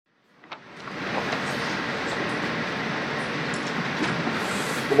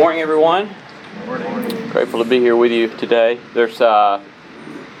Morning, everyone. Morning. Grateful to be here with you today. There's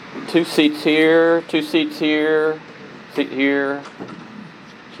two seats here, seat here.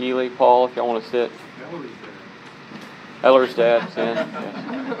 Keely, Paul, if y'all want to sit. Eller's dad's in.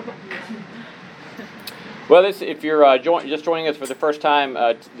 Yes. Well, if you're just joining us for the first time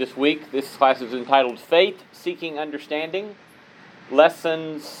this week, this class is entitled Faith Seeking Understanding,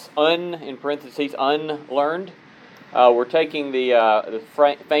 Lessons in parentheses, Unlearned. We're taking the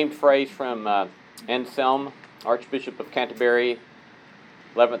famed phrase from Anselm, Archbishop of Canterbury,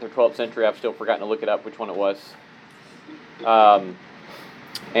 11th or 12th century. I've still forgotten to look it up, which one it was.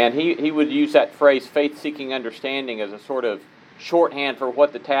 And he would use that phrase, faith-seeking understanding, as a sort of shorthand for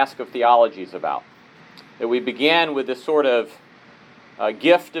what the task of theology is about. That we begin with this sort of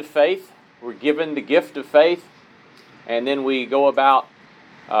gift of faith. We're given the gift of faith, and then we go about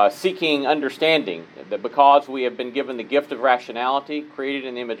seeking understanding. That because we have been given the gift of rationality, created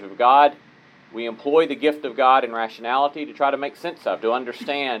in the image of God, we employ the gift of God in rationality to try to make sense of, to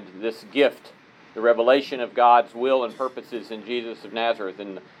understand this gift, the revelation of God's will and purposes in Jesus of Nazareth,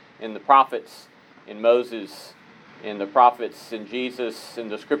 in the prophets, in Moses, in the prophets, in Jesus, in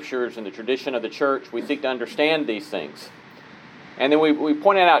the Scriptures, in the tradition of the church. We seek to understand these things. And then we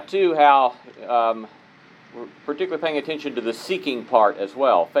pointed out, too, how we're particularly paying attention to the seeking part as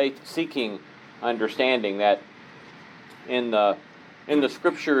well, faith-seeking understanding, that in the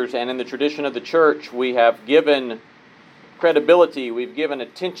Scriptures and in the tradition of the church, we have given credibility, we've given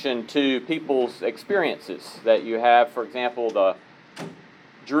attention to people's experiences. That you have, for example, the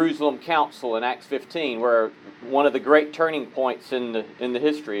Jerusalem Council in Acts 15, where one of the great turning points in the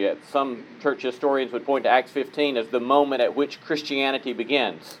history. Some church historians would point to Acts 15 as the moment at which Christianity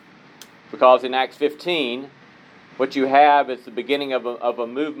begins. Because in Acts 15, what you have is the beginning of a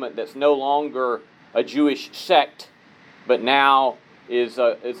movement that's no longer a Jewish sect, but now is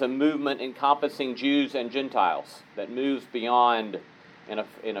a movement encompassing Jews and Gentiles that moves beyond in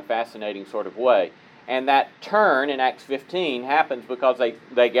a fascinating sort of way. And that turn in Acts 15 happens because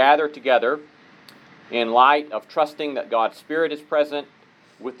they gather together in light of trusting that God's Spirit is present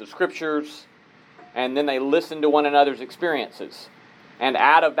with the Scriptures, and then they listen to one another's experiences. And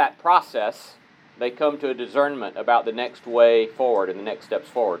out of that process, they come to a discernment about the next way forward and the next steps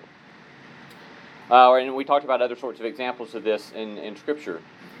forward. And we talked about other sorts of examples of this in Scripture.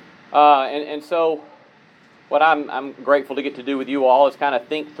 And so what I'm grateful to get to do with you all is kind of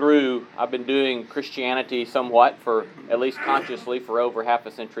think through. I've been doing Christianity somewhat, for at least consciously, for over half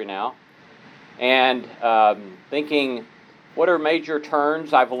a century now. And thinking, what are major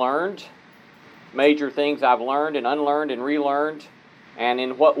turns I've learned, major things I've learned and unlearned and relearned, and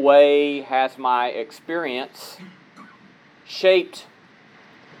in what way has my experience shaped,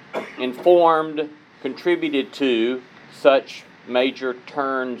 informed, contributed to such major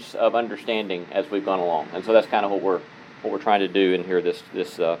turns of understanding as we've gone along. And so that's kind of what we're trying to do in here this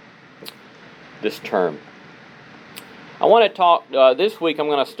term. I want to talk this week. I'm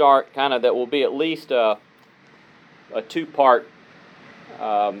going to start kind of, that will be at least a two-part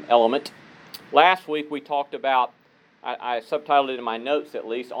element. Last week we talked about, I subtitled it in my notes at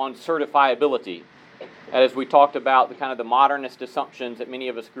least, on certifiability. As we talked about the kind of the modernist assumptions that many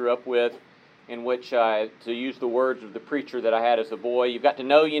of us grew up with, in which, to use the words of the preacher that I had as a boy, you've got to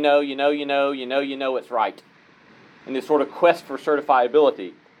know it's right. And this sort of quest for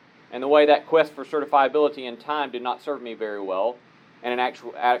certifiability. And the way that quest for certifiability in time did not serve me very well. And in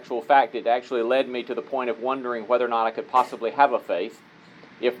actual fact, it actually led me to the point of wondering whether or not I could possibly have a faith,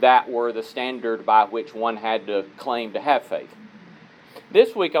 if that were the standard by which one had to claim to have faith.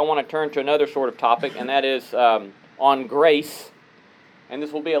 This week I want to turn to another sort of topic, and that is on grace. And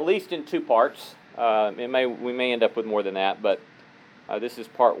this will be at least in two parts. We may end up with more than that, but this is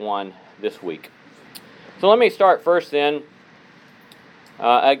part one this week. So let me start first then.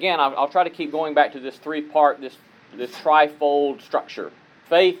 Again, I'll try to keep going back to this three-part, this trifold structure.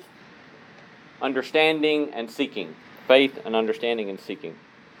 Faith, understanding, and seeking. Faith and understanding and seeking.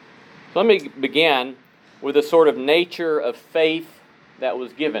 So let me begin with the sort of nature of faith that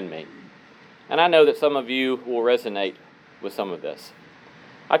was given me. And I know that some of you will resonate with some of this.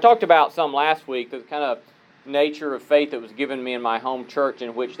 I talked about some last week, the kind of nature of faith that was given me in my home church,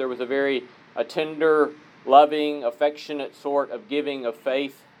 in which there was a tender, loving, affectionate sort of giving of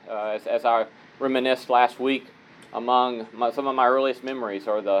faith. As I reminisced last week, among some of my earliest memories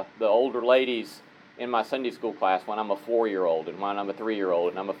are the older ladies in my Sunday school class when I'm a 4-year-old, and when I'm a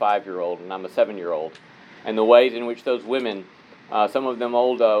 3-year-old, and I'm a 5-year-old, and I'm a 7-year-old. And the ways in which those women, some of them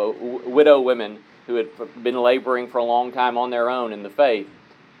old widow women who had been laboring for a long time on their own in the faith,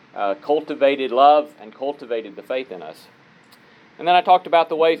 cultivated love and cultivated the faith in us. And then I talked about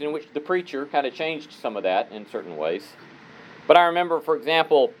the ways in which the preacher kind of changed some of that in certain ways. But I remember, for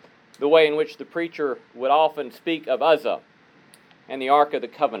example, the way in which the preacher would often speak of Uzzah and the Ark of the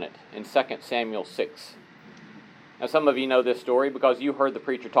Covenant in 2 Samuel 6. Now, some of you know this story because you heard the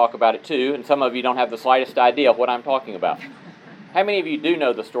preacher talk about it too, and some of you don't have the slightest idea of what I'm talking about. How many of you do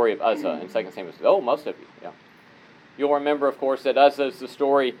know the story of Uzzah in 2 Samuel 6? Oh, most of you, yeah. You'll remember, of course, that Uzzah is the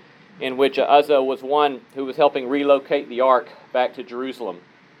story in which Uzzah was one who was helping relocate the ark back to Jerusalem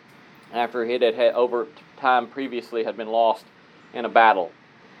after it had over time previously had been lost in a battle.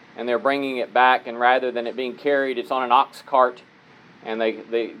 And they're bringing it back, and rather than it being carried, it's on an ox cart, and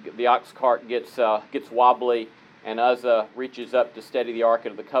the ox cart gets wobbly, and Uzzah reaches up to steady the Ark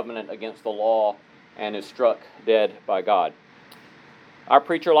of the Covenant against the law and is struck dead by God. Our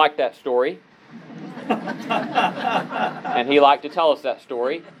preacher liked that story, and he liked to tell us that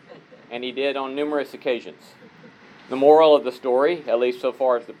story, and he did on numerous occasions. The moral of the story, at least so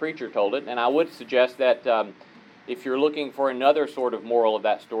far as the preacher told it, and I would suggest that if you're looking for another sort of moral of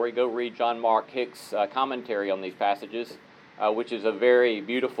that story, go read John Mark Hick's commentary on these passages, which is a very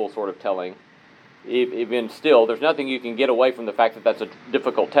beautiful sort of telling. Even still, there's nothing you can get away from the fact that that's a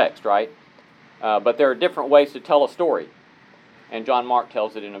difficult text, right? But there are different ways to tell a story, and John Mark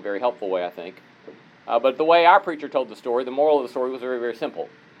tells it in a very helpful way, I think. But the way our preacher told the story, the moral of the story was very, very simple.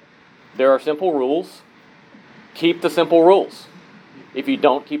 There are simple rules. Keep the simple rules. If you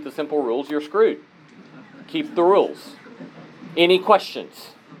don't keep the simple rules, you're screwed. Keep the rules. Any questions?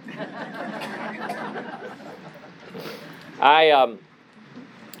 I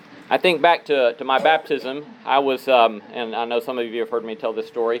think back to my baptism. I was, and I know some of you have heard me tell this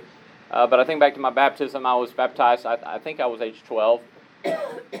story, but I think back to my baptism. I was baptized, I think I was age 12,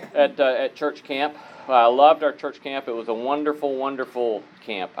 at church camp. I loved our church camp. It was a wonderful, wonderful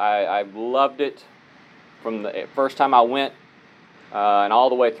camp. I loved it from the first time I went and all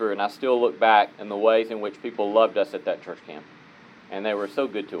the way through, and I still look back in the ways in which people loved us at that church camp. And they were so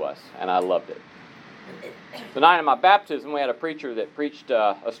good to us, and I loved it. The night of my baptism, we had a preacher that preached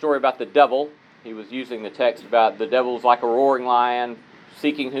a story about the devil. He was using the text about the devil's like a roaring lion,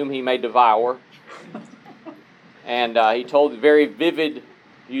 seeking whom he may devour. And he told used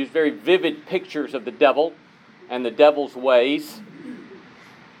very vivid pictures of the devil and the devil's ways.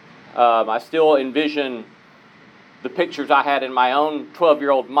 I still envision the pictures I had in my own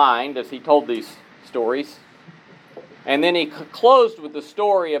 12-year-old mind as he told these stories. And then he closed with the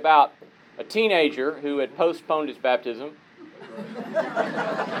story about a teenager who had postponed his baptism.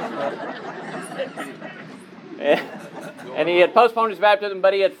 And he had postponed his baptism,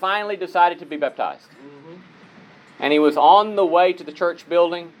 but he had finally decided to be baptized. And he was on the way to the church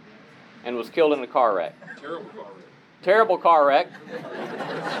building and was killed in a car wreck. Terrible car wreck.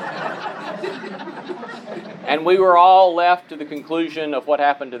 And we were all left to the conclusion of what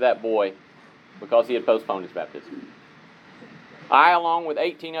happened to that boy because he had postponed his baptism. I, along with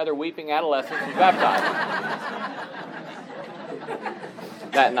 18 other weeping adolescents, was baptized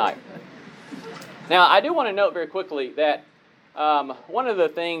that night. Now, I do want to note very quickly that one of the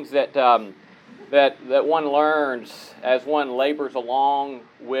things that one learns as one labors along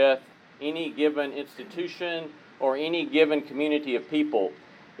with any given institution or any given community of people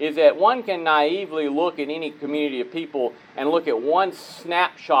is that one can naively look at any community of people and look at one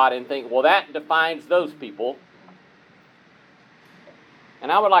snapshot and think, well, that defines those people.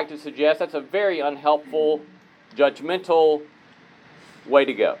 And I would like to suggest that's a very unhelpful, judgmental way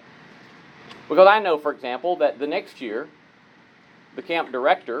to go. Because I know, for example, that the next year, the camp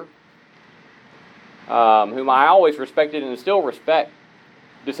director, whom I always respected and still respect,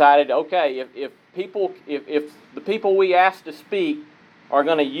 decided, okay, if the people we ask to speak are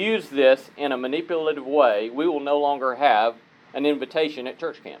going to use this in a manipulative way, we will no longer have an invitation at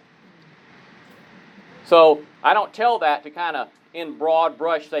church camp. So I don't tell that to kind of in broad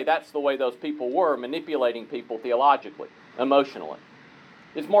brush say that's the way those people were, manipulating people theologically, emotionally.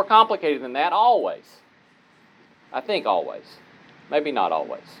 It's more complicated than that always. I think always. Maybe not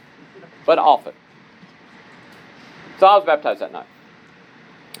always, but often. So I was baptized that night.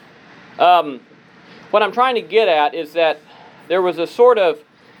 What I'm trying to get at is that there was a sort of,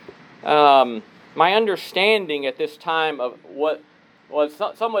 my understanding at this time of what was,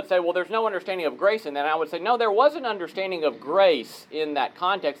 some would say, well, there's no understanding of grace in that. And I would say, no, there was an understanding of grace in that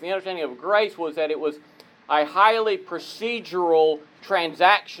context. The understanding of grace was that it was a highly procedural,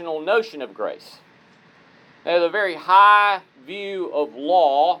 transactional notion of grace. There's a very high view of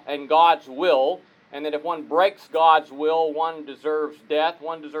law and God's will, and that if one breaks God's will, one deserves death,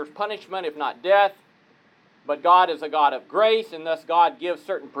 one deserves punishment, if not death. But God is a God of grace, and thus God gives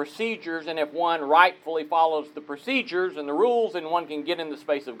certain procedures, and if one rightfully follows the procedures and the rules, then one can get in the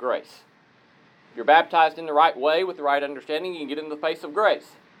space of grace. If you're baptized in the right way with the right understanding, you can get in the space of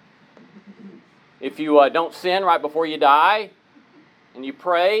grace. If you don't sin right before you die, and you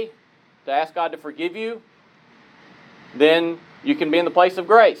pray to ask God to forgive you, then you can be in the place of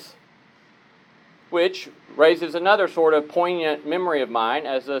grace. Which raises another sort of poignant memory of mine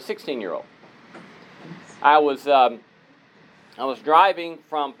as a 16-year-old. I was driving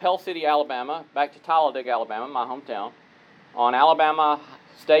from Pell City, Alabama, back to Talladega, Alabama, my hometown, on Alabama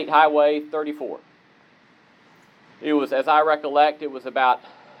State Highway 34. It was, as I recollect, it was about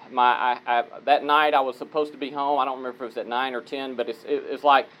that night I was supposed to be home. I don't remember if it was at 9 or 10, but it's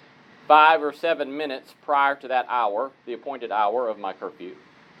like 5 or 7 minutes prior to that hour, the appointed hour of my curfew.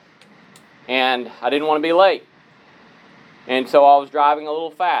 And I didn't want to be late. And so I was driving a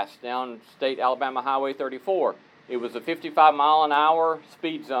little fast down State Alabama Highway 34. It was a 55 mile an hour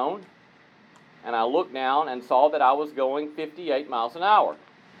speed zone. And I looked down and saw that I was going 58 miles an hour.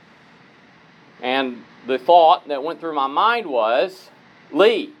 And the thought that went through my mind was,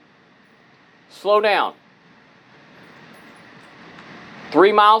 Lee, slow down.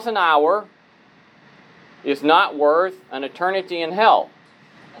 3 miles an hour is not worth an eternity in hell.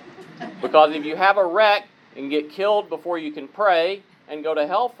 Because if you have a wreck and get killed before you can pray and go to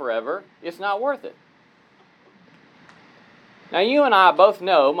hell forever, it's not worth it. Now you and I both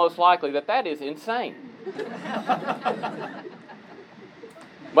know, most likely, that is insane.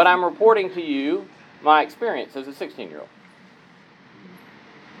 But I'm reporting to you my experience as a 16-year-old.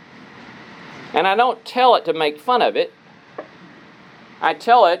 And I don't tell it to make fun of it. I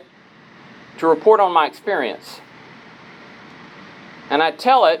tell it to report on my experience. And I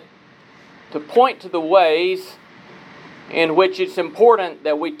tell it to point to the ways in which it's important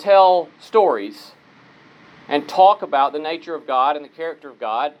that we tell stories and talk about the nature of God and the character of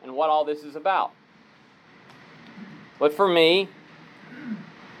God and what all this is about. But for me,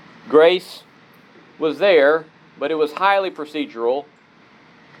 grace was there, but it was highly procedural,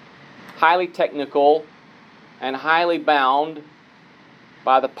 highly technical, and highly bound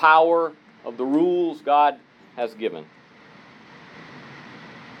by the power of the rules God has given.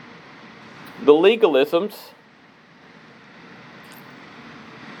 The legalisms,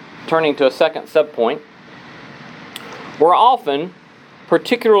 turning to a second subpoint, were often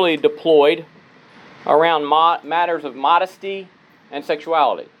particularly deployed around matters of modesty and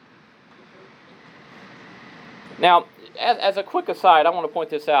sexuality. Now, as a quick aside, I want to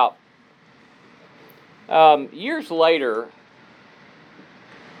point this out. Years later,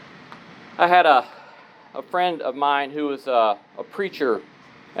 I had a friend of mine who was a preacher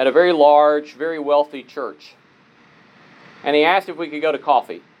at a very large, very wealthy church. And he asked if we could go to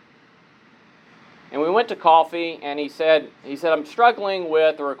coffee. And we went to coffee, and he said, I'm struggling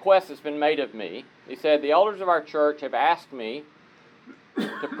with a request that's been made of me. He said, the elders of our church have asked me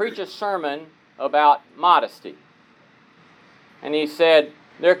to preach a sermon about modesty. And he said,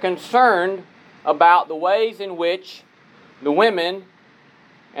 they're concerned about the ways in which the women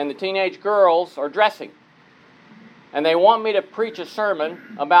and the teenage girls are dressing. And they want me to preach a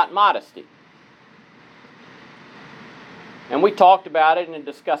sermon about modesty. And we talked about it and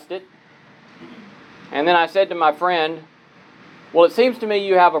discussed it. And then I said to my friend, well, it seems to me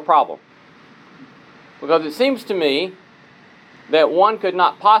you have a problem. Because it seems to me that one could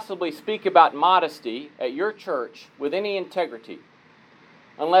not possibly speak about modesty at your church with any integrity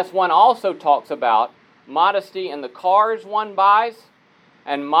unless one also talks about modesty in the cars one buys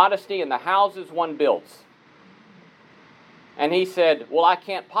and modesty in the houses one builds. And he said, well, I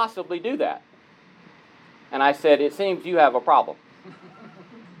can't possibly do that. And I said, it seems you have a problem.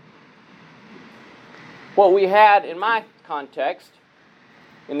 What we had in my context,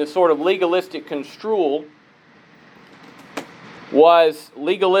 in this sort of legalistic construal, was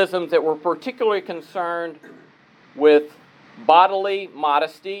legalisms that were particularly concerned with bodily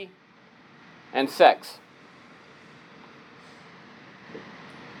modesty and sex.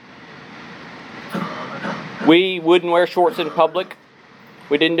 We wouldn't wear shorts in public.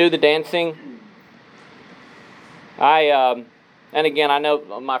 We didn't do the dancing. And again, I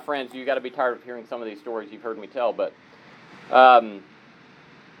know my friends, you got to be tired of hearing some of these stories you've heard me tell, but the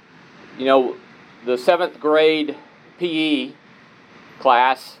 7th grade PE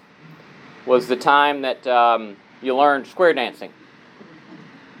class was the time that you learned square dancing.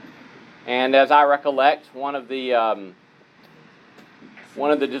 And as I recollect, one of the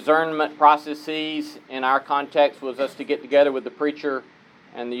discernment processes in our context was us to get together with the preacher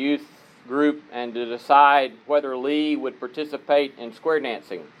and the youth group and to decide whether Lee would participate in square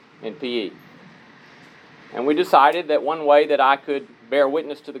dancing in PE. And we decided that one way that I could bear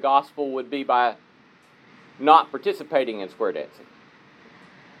witness to the gospel would be by not participating in square dancing.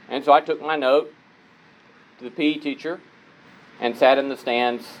 And so I took my note to the PE teacher and sat in the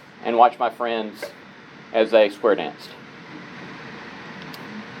stands and watched my friends as they square danced.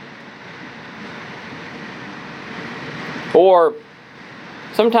 Or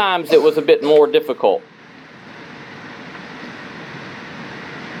sometimes it was a bit more difficult.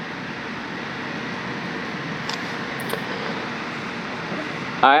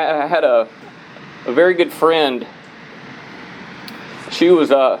 I had a very good friend. She was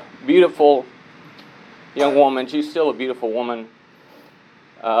a beautiful young woman. She's still a beautiful woman.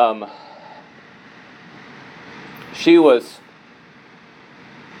 She was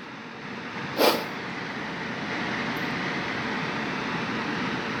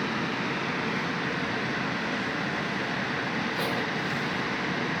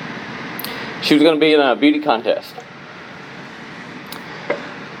going to be in a beauty contest.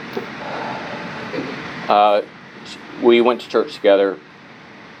 We went to church together.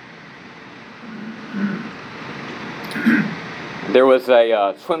 There was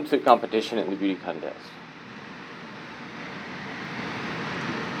a swimsuit competition in the beauty contest.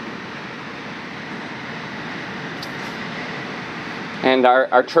 And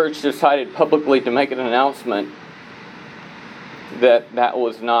our church decided publicly to make an announcement that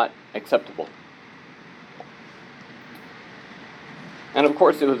was not acceptable. And of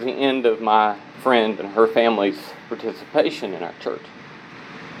course, it was the end of my friend and her family's participation in our church.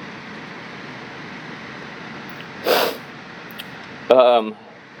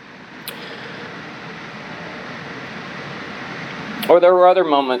 Or there were other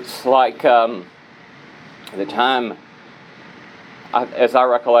moments, like the time, as I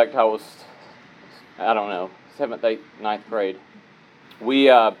recollect, I was, 7th, 8th, 9th grade. We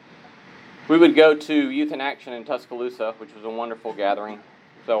would go to Youth in Action in Tuscaloosa, which was a wonderful gathering.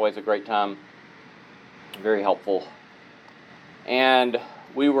 It was always a great time, very helpful. And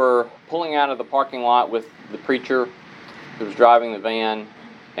we were pulling out of the parking lot with the preacher who was driving the van,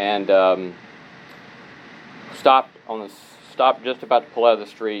 and stopped just about to pull out of the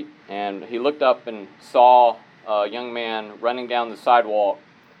street. And he looked up and saw a young man running down the sidewalk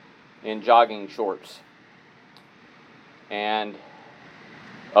in jogging shorts, and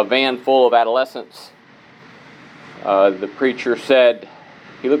a van full of adolescents. The preacher said,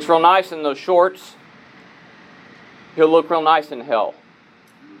 "He looks real nice in those shorts. He'll look real nice in hell."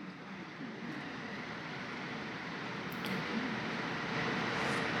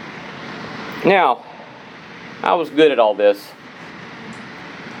 Now, I was good at all this.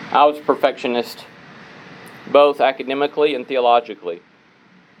 I was a perfectionist, both academically and theologically.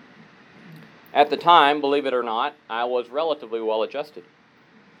 At the time, believe it or not, I was relatively well adjusted.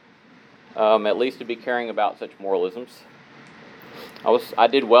 At least to be caring about such moralisms. I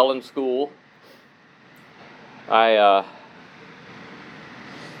did well in school. I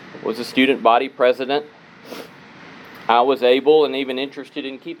was a student body president. I was able and even interested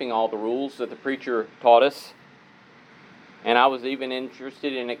in keeping all the rules that the preacher taught us. And I was even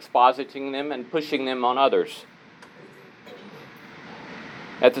interested in expositing them and pushing them on others.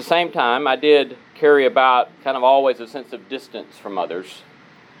 At the same time, I did carry about kind of always a sense of distance from others.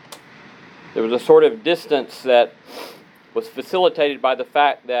 There was a sort of distance that was facilitated by the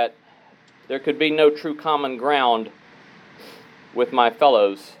fact that there could be no true common ground with my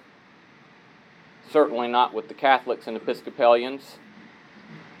fellows. Certainly not with the Catholics and Episcopalians,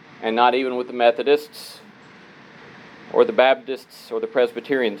 and not even with the Methodists, or the Baptists, or the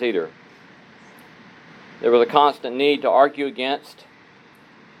Presbyterians either. There was a constant need to argue against,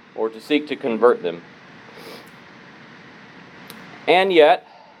 or to seek to convert them. And yet,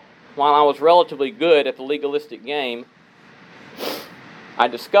 while I was relatively good at the legalistic game, I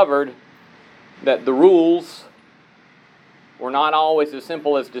discovered that the rules were not always as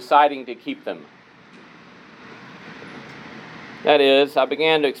simple as deciding to keep them. That is, I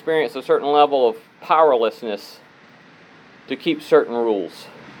began to experience a certain level of powerlessness to keep certain rules.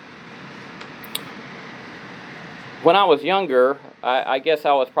 When I was younger, I guess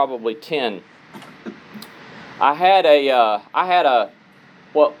I was probably 10. I had a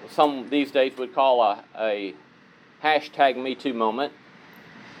what some these days would call a hashtag Me Too moment.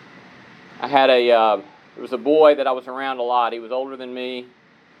 There was a boy that I was around a lot. He was older than me,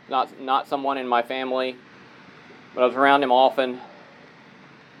 not someone in my family, but I was around him often.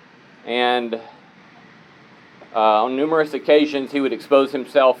 And on numerous occasions, he would expose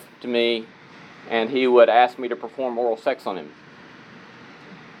himself to me, and he would ask me to perform oral sex on him.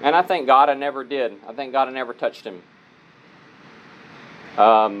 And I thank God I never did. I thank God I never touched him.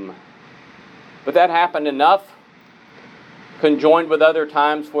 But that happened enough, conjoined with other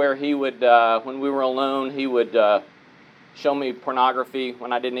times where he would, when we were alone, he would show me pornography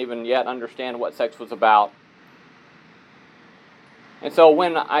when I didn't even yet understand what sex was about. And so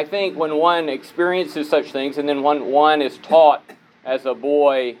when one experiences such things, and then one is taught as a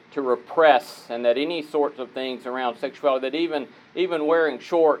boy to repress, and that any sorts of things around sexuality, that even wearing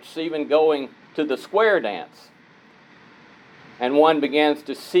shorts, even going to the square dance, and one begins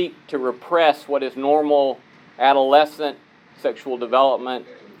to seek to repress what is normal adolescent sexual development,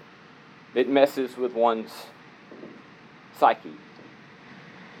 it messes with one's psyche.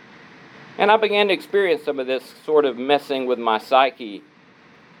 And I began to experience some of this sort of messing with my psyche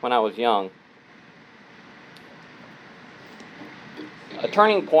when I was young. A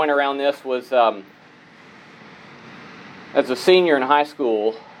turning point around this was as a senior in high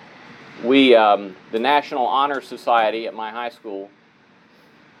school, the National Honor Society at my high school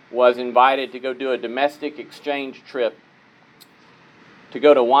was invited to go do a domestic exchange trip to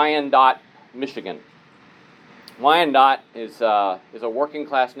go to Wyandotte, Michigan. Wyandotte is a working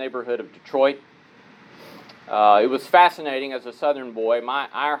class neighborhood of Detroit. It was fascinating as a Southern boy.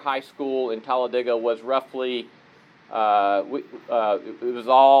 Our high school in Talladega was roughly it was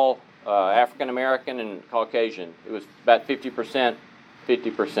all African American and Caucasian. It was about 50%,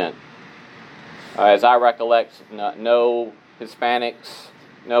 50%. As I recollect, no Hispanics,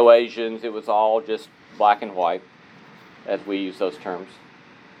 no Asians. It was all just black and white, as we use those terms.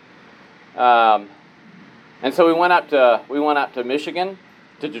 And so we went up to Michigan,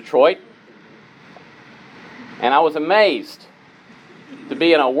 to Detroit, and I was amazed to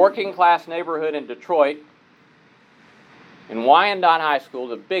be in a working class neighborhood in Detroit, in Wyandotte High School,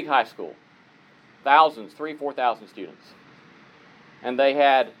 the big high school, thousands, 4,000 students, and they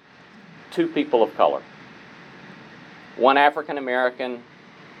had 2 people of color, one African American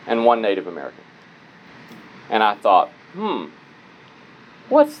and one Native American. And I thought,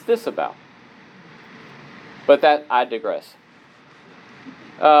 what's this about? But that, I digress.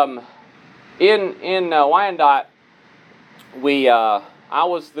 In Wyandotte, I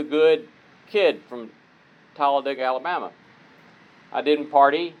was the good kid from Talladega, Alabama. I didn't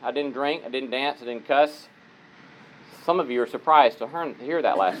party, I didn't drink, I didn't dance, I didn't cuss. Some of you are surprised to hear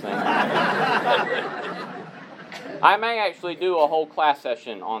that last thing. I may actually do a whole class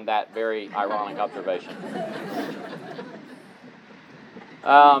session on that very ironic observation.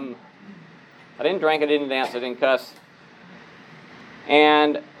 I didn't drink, I didn't dance, I didn't cuss.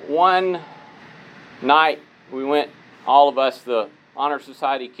 And one night we went, all of us, the Honor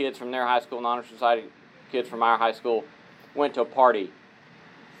Society kids from their high school and Honor Society kids from our high school, went to a party.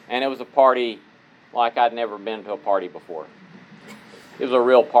 And it was a party like I'd never been to a party before. It was a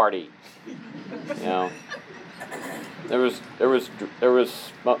real party. You know, there was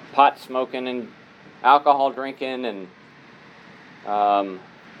pot smoking and alcohol drinking and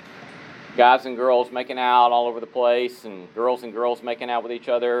guys and girls making out all over the place, and girls making out with each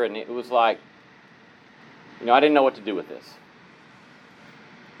other, and it was like, I didn't know what to do with this.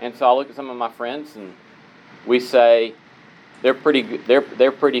 And so I look at some of my friends, and we say they're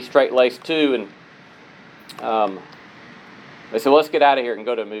pretty straight-laced too, and they said, well, let's get out of here and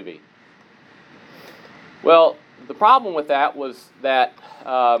go to a movie. Well, the problem with that was that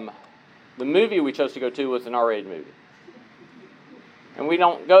the movie we chose to go to was an R-rated movie. And we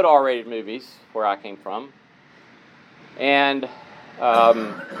don't go to R-rated movies where I came from. And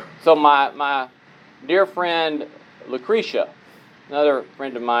so my dear friend Lucretia, another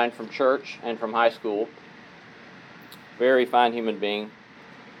friend of mine from church and from high school, very fine human being,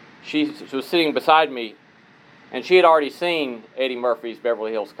 she was sitting beside me, and she had already seen Eddie Murphy's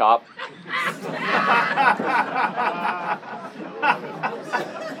Beverly Hills Cop.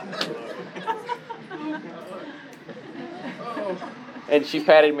 And she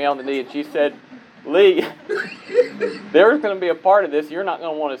patted me on the knee and she said, Lee, there's going to be a part of this you're not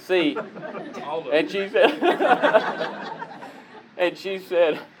going to want to see. And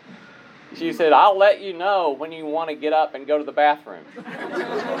she said, I'll let you know when you want to get up and go to the bathroom.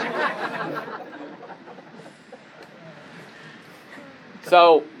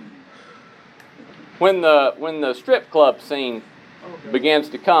 So when the strip club scene begins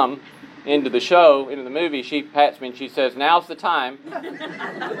to come into the show, into the movie, she pats me and she says, now's the time.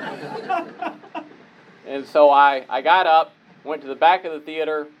 And so I got up, went to the back of the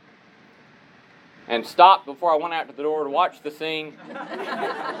theater, and stopped before I went out to the door to watch the scene,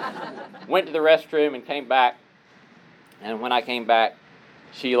 went to the restroom and came back. And when I came back,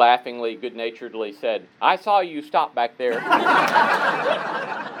 she laughingly, good-naturedly said, I saw you stop back there.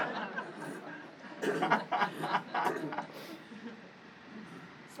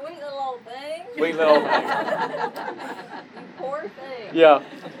 Sweet little little thing. Sweet little thing. You poor thing. Yeah.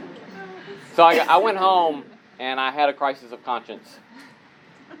 So I went home and I had a crisis of conscience.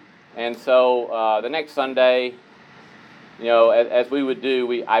 And so the next Sunday, as we would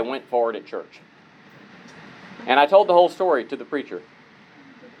do, I went forward at church. And I told the whole story to the preacher.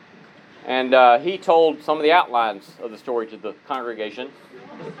 And he told some of the outlines of the story to the congregation.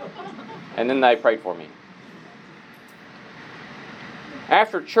 And then they prayed for me.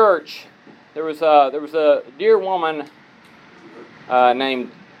 After church, there was a dear woman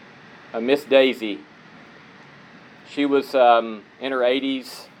named Miss Daisy. She was in her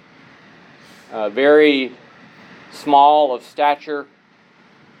 80s, very small of stature,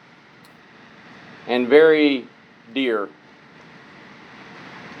 and very dear.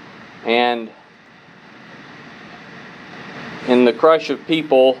 And in the crush of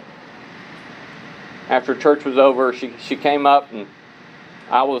people, after church was over, she came up, and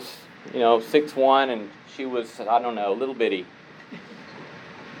I was, 6'1", and she was, a little bitty.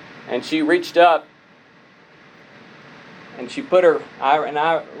 And she reached up, and she put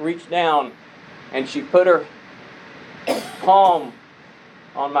I reached down, and she put her palm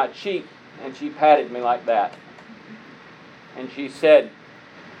on my cheek, and she patted me like that. And she said,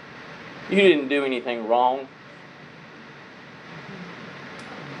 "You didn't do anything wrong."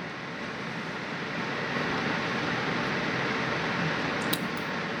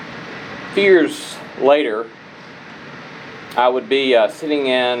 A few years later, I would be sitting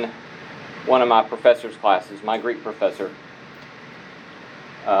in one of my professor's classes, my Greek professor.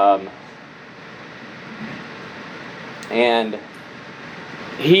 And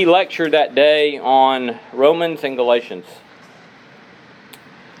he lectured that day on Romans and Galatians.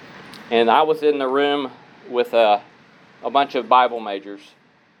 And I was in the room with a bunch of Bible majors.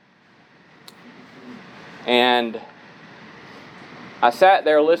 And I sat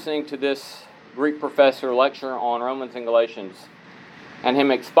there listening to this Greek professor lecture on Romans and Galatians, and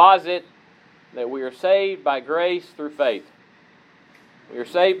him exposit that we are saved by grace through faith. We are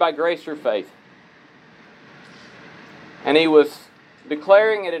saved by grace through faith. And he was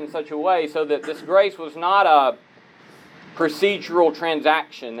declaring it in such a way so that this grace was not a procedural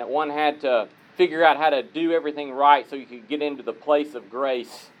transaction that one had to figure out how to do everything right so you could get into the place of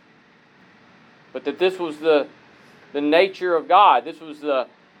grace, but that this was the nature of God. This was the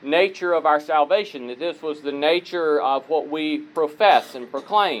nature of our salvation. That this was the nature of what we profess and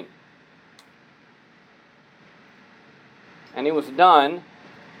proclaim. And he was done,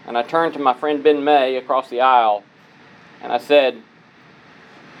 and I turned to my friend Ben May across the aisle, and I said,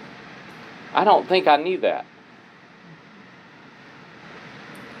 "I don't think I need that."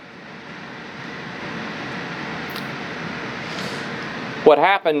 What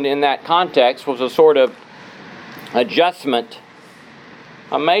happened in that context was a sort of adjustment,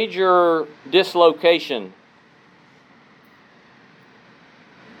 a major dislocation.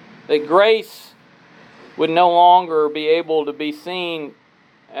 That grace would no longer be able to be seen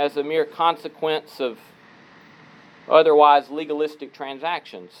as a mere consequence of otherwise legalistic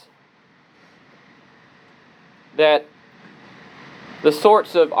transactions. That the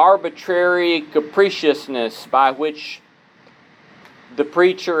sorts of arbitrary capriciousness by which the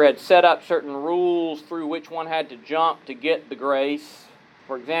preacher had set up certain rules through which one had to jump to get the grace.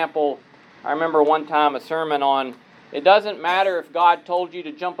 For example, I remember one time a sermon on, it doesn't matter if God told you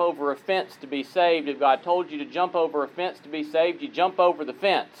to jump over a fence to be saved. If God told you to jump over a fence to be saved, you jump over the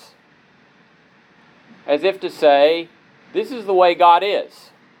fence. As if to say, this is the way God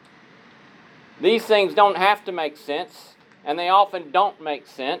is. These things don't have to make sense, and they often don't make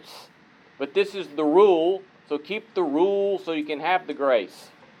sense, but this is the rule. So keep the rule so you can have the grace.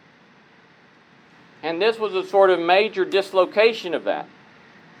 And this was a sort of major dislocation of that.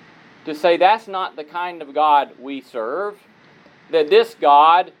 To say that's not the kind of God we serve. That this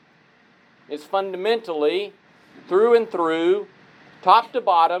God is fundamentally, through and through, top to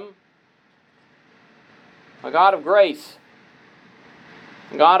bottom, a God of grace.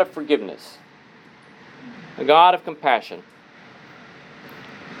 A God of forgiveness. A God of compassion.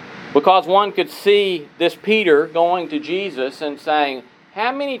 Because one could see this Peter going to Jesus and saying,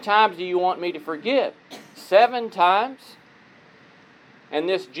 "How many times do you want me to forgive? 7 times?" And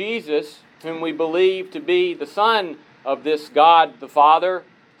this Jesus, whom we believe to be the Son of this God the Father,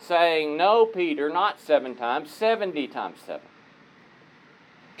 saying, "No, Peter, not 7 times, 70 times 7.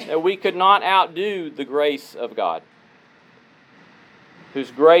 That we could not outdo the grace of God,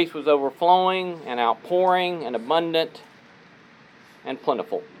 whose grace was overflowing and outpouring and abundant and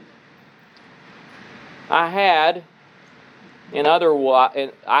plentiful. I had, in other words,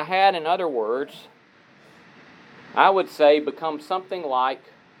 I would say become something like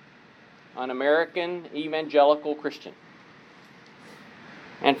an American evangelical Christian.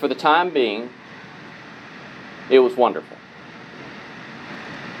 And for the time being, it was wonderful.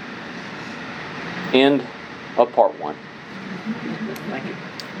 End of part 1. Thank you.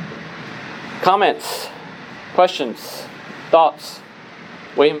 Comments, questions, thoughts?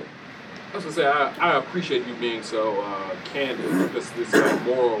 William? I was going to say, I appreciate you being so candid. This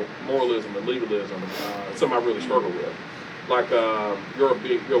moralism and legalism, something I really struggle with. Like your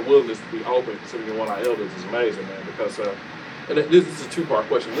willingness to be open, considering you're one of our elders, is amazing, man. Because and this is a 2-part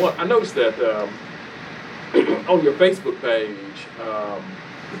question. One, I noticed that on your Facebook page,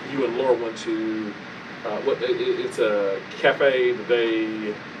 you and Laura went to it's a cafe that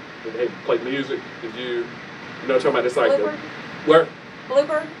they play music. Did you know what I'm talking about? It's like Bluebird? Where?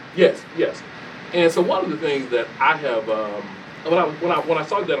 Bluebird? Yes. And so one of the things that I have, when I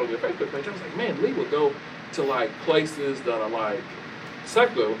saw that on your Facebook page, I was like, man, Lee would go to like places that are like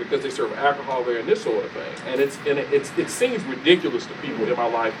secular because they serve alcohol there and this sort of thing. And it seems ridiculous to people in my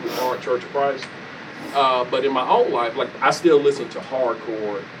life who aren't Church of Christ. But in my own life, like I still listen to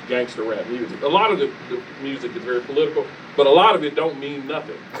hardcore gangster rap music. A lot of the music is very political, but a lot of it don't mean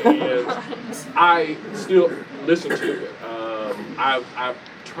nothing. And I still listen to it. I've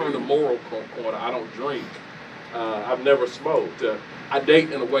turned a moral corner. I don't drink. I've never smoked. I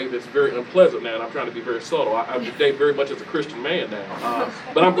date in a way that's very unpleasant now, and I'm trying to be very subtle. I date very much as a Christian man now.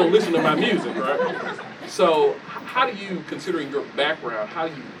 But I'm going to listen to my music, right? So how do you, considering your background, how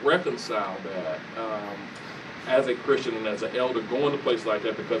do you reconcile that as a Christian and as an elder going to places like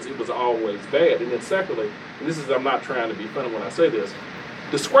that, because it was always bad? And then secondly, and this is, I'm not trying to be funny when I say this,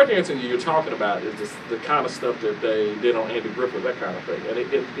 the square dancing you're talking about is the kind of stuff that they did on Andy Griffith, that kind of thing. And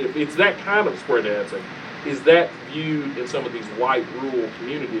if it's that kind of square dancing, is that viewed in some of these white rural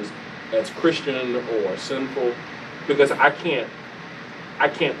communities as Christian or sinful? Because I can't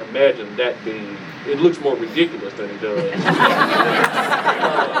imagine that being. It looks more ridiculous than it does.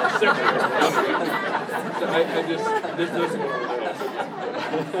 Secular. I just this is what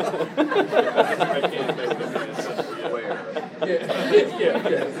I can't make that.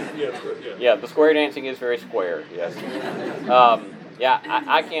 Yeah, the square dancing is very square, yes.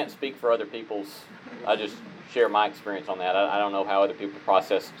 I can't speak for other people's. I just share my experience on that. I don't know how other people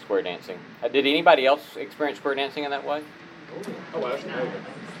process square dancing. Did anybody else experience square dancing in that way? Oh, absolutely.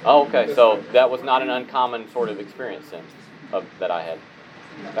 Oh, okay. So that was not an uncommon sort of experience then that I had.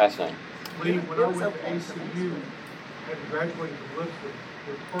 Fascinating. Lee, when I went to ACU, had to graduate from Lipscomb,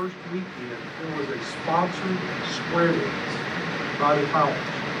 the first weekend, there was a sponsored square dance by the college.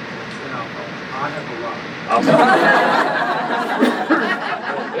 And I thought, I have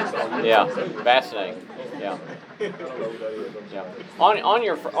arrived. Yeah, fascinating. Yeah. Yeah.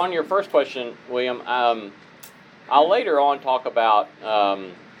 On your first question, William, I'll later on talk about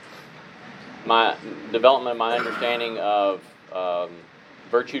my development, my understanding of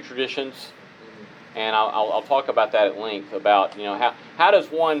virtue traditions, and I'll talk about that at length. About how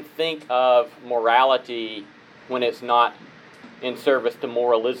does one think of morality when it's not in service to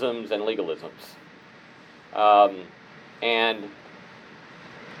moralisms and legalisms, and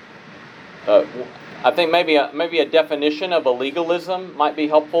I think maybe a definition of a legalism might be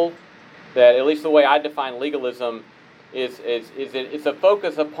helpful. That at least the way I define legalism is it's a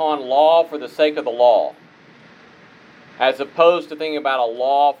focus upon law for the sake of the law, as opposed to thinking about a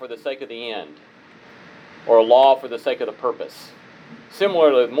law for the sake of the end, or a law for the sake of the purpose.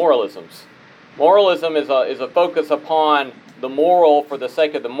 Similarly with moralisms. Moralism is a focus upon the moral for the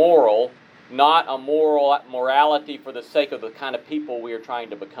sake of the moral, not a morality for the sake of the kind of people we are trying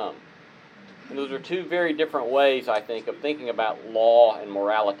to become. And those are two very different ways, I think, of thinking about law and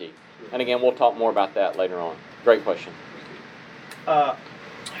morality. And again, we'll talk more about that later on. Great question.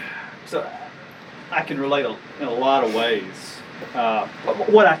 So I can relate in a lot of ways.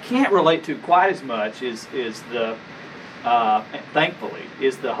 What I can't relate to quite as much is the thankfully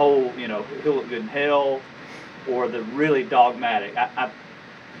is the whole who'll look good in hell, or the really dogmatic.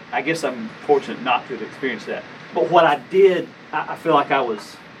 I guess I'm fortunate not to have experienced that. But what I did, I feel like I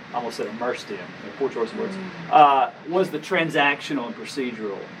was, I almost said immersed in, poor choice of words, was the transactional and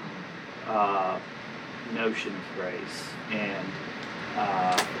procedural notion of grace. And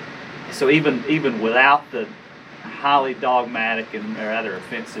so even without the highly dogmatic and rather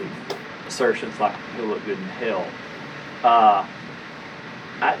offensive assertions like he'll look good in hell,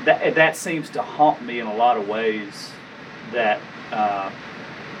 that seems to haunt me in a lot of ways that I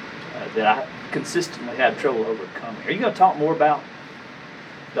consistently have trouble overcoming. Are you going to talk more about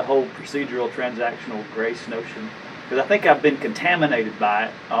the whole procedural transactional grace notion? Because I think I've been contaminated by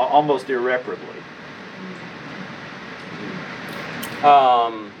it almost irreparably.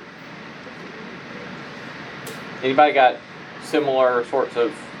 Anybody got similar sorts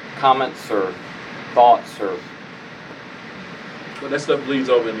of comments or thoughts or? But that stuff bleeds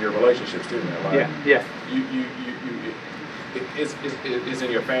over into your relationships too, man. Like, Yeah. It's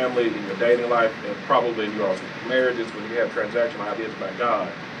in your family, in your dating life, and probably in your marriages when you have transactional ideas about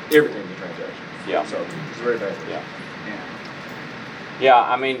God. Everything's a transaction. Yeah. So it's very dangerous. Yeah. Yeah. Yeah,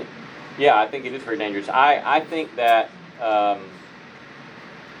 I mean, yeah, I think it is very dangerous. I think that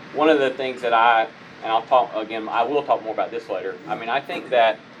one of the things that I will talk more about this later. I mean, I think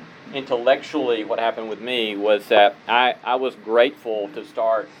that intellectually what happened with me was that I was grateful to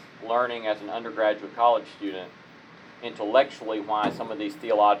start learning as an undergraduate college student intellectually why some of these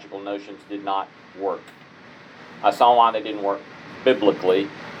theological notions did not work. I saw why they didn't work biblically,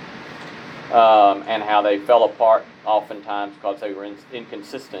 and how they fell apart oftentimes because they were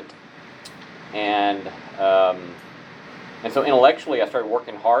inconsistent. And so intellectually I started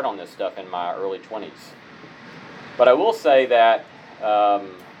working hard on this stuff in my early 20s. But I will say that I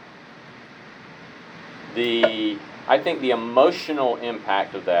think the emotional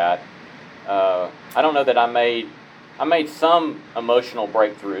impact of that, I don't know that I made some emotional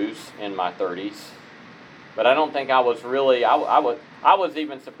breakthroughs in my 30s, but I don't think I was really, I was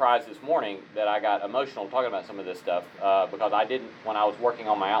even surprised this morning that I got emotional talking about some of this stuff, because I didn't, when I was working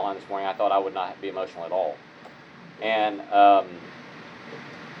on my outline this morning, I thought I would not be emotional at all. And,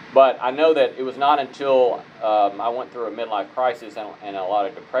 but I know that it was not until I went through a midlife crisis and a lot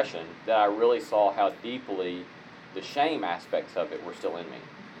of depression that I really saw how deeply the shame aspects of it were still in me.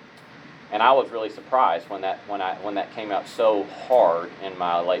 And I was really surprised when that came out so hard in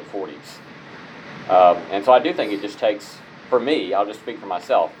my late 40s. And so I do think it just takes, for me, I'll just speak for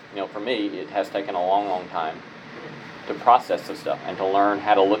myself, for me, it has taken a long, long time to process this stuff and to learn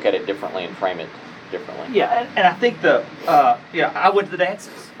how to look at it differently and frame it differently. Yeah, and I think I went to the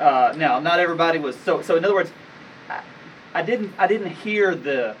dances. Now, not everybody was, so in other words, I didn't hear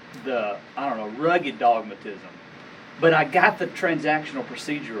the I don't know, rugged dogmatism, but I got the transactional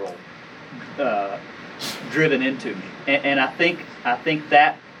procedural driven into me, and I think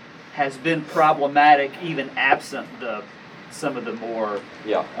that has been problematic even absent some of the more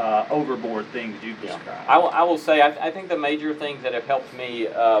overboard things you've described. I will say I think the major things that have helped me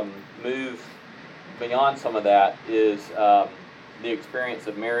move beyond some of that is the experience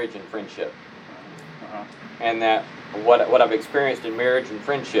of marriage and friendship, and that what I've experienced in marriage and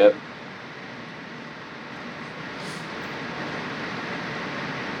friendship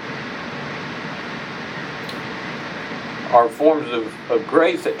are forms of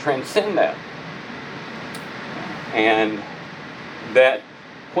grace that transcend that. And that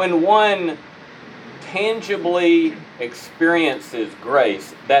when one tangibly experiences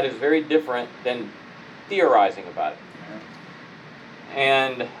grace, that is very different than theorizing about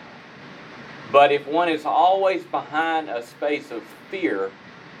it. But if one is always behind a space of fear,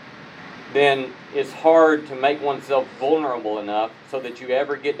 then it's hard to make oneself vulnerable enough so that you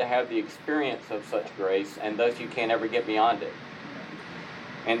ever get to have the experience of such grace, and thus you can't ever get beyond it.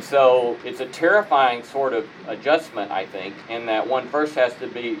 And so it's a terrifying sort of adjustment, I think, in that one first has to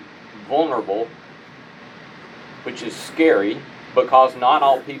be vulnerable, which is scary, because not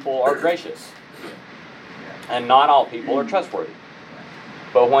all people are gracious, and not all people are trustworthy.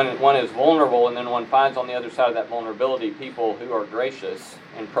 But when one is vulnerable and then one finds on the other side of that vulnerability people who are gracious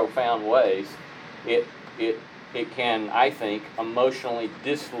in profound ways, it can, I think, emotionally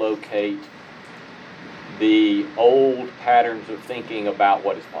dislocate the old patterns of thinking about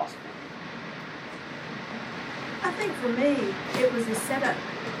what is possible. I think for me, it was a setup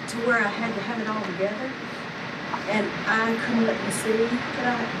to where I had to have it all together. And I couldn't let you see that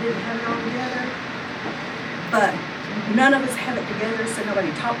I didn't have it all together. But none of us have it together, so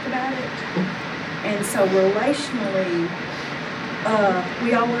nobody talked about it. And so relationally,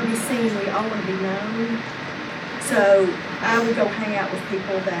 we all want to be seen, we all want to be known. So I would go hang out with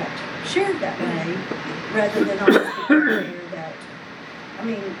people that shared that way, rather than all those people there that, I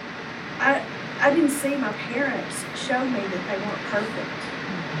mean, I didn't see my parents show me that they weren't perfect.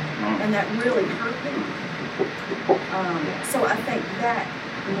 And that really hurt me. So I think that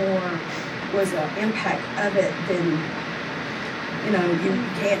more was an impact of it than, you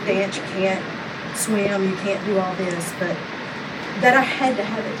can't dance, you can't swim, you can't do all this, but that I had to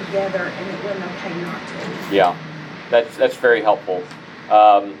have it together and it wasn't okay not to. Yeah, that's very helpful.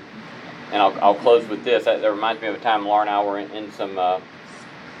 And I'll close with this. That reminds me of a time Laura and I were in some,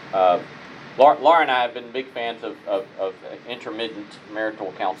 Laura and I have been big fans of intermittent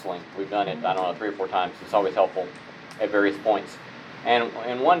marital counseling. We've done it, 3 or 4 times. It's always helpful at various points. And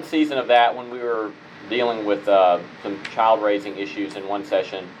in one season of that, when we were dealing with some child raising issues in one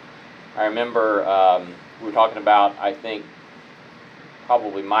session, I remember we were talking about, I think,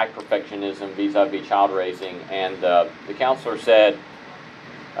 probably my perfectionism vis-a-vis child raising, and the counselor said,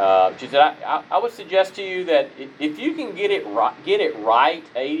 she said, I would suggest to you that if you can get it right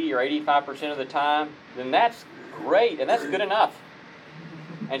 80 or 85% of the time, then that's great, and that's good enough.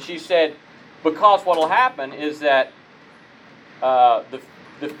 And she said, because what will happen is that the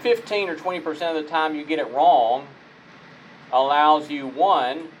 15 or 20% of the time you get it wrong allows you,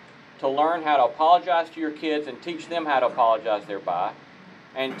 one, to learn how to apologize to your kids and teach them how to apologize thereby,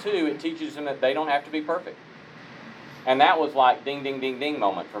 and two, it teaches them that they don't have to be perfect. And that was like ding, ding, ding, ding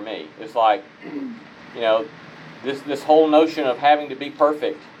moment for me. It's like, this whole notion of having to be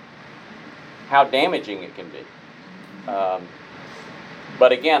perfect, how damaging it can be.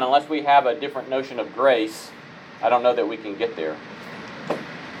 But again, unless we have a different notion of grace, I don't know that we can get there.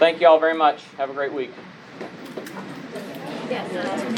 Thank you all very much. Have a great week. Yes.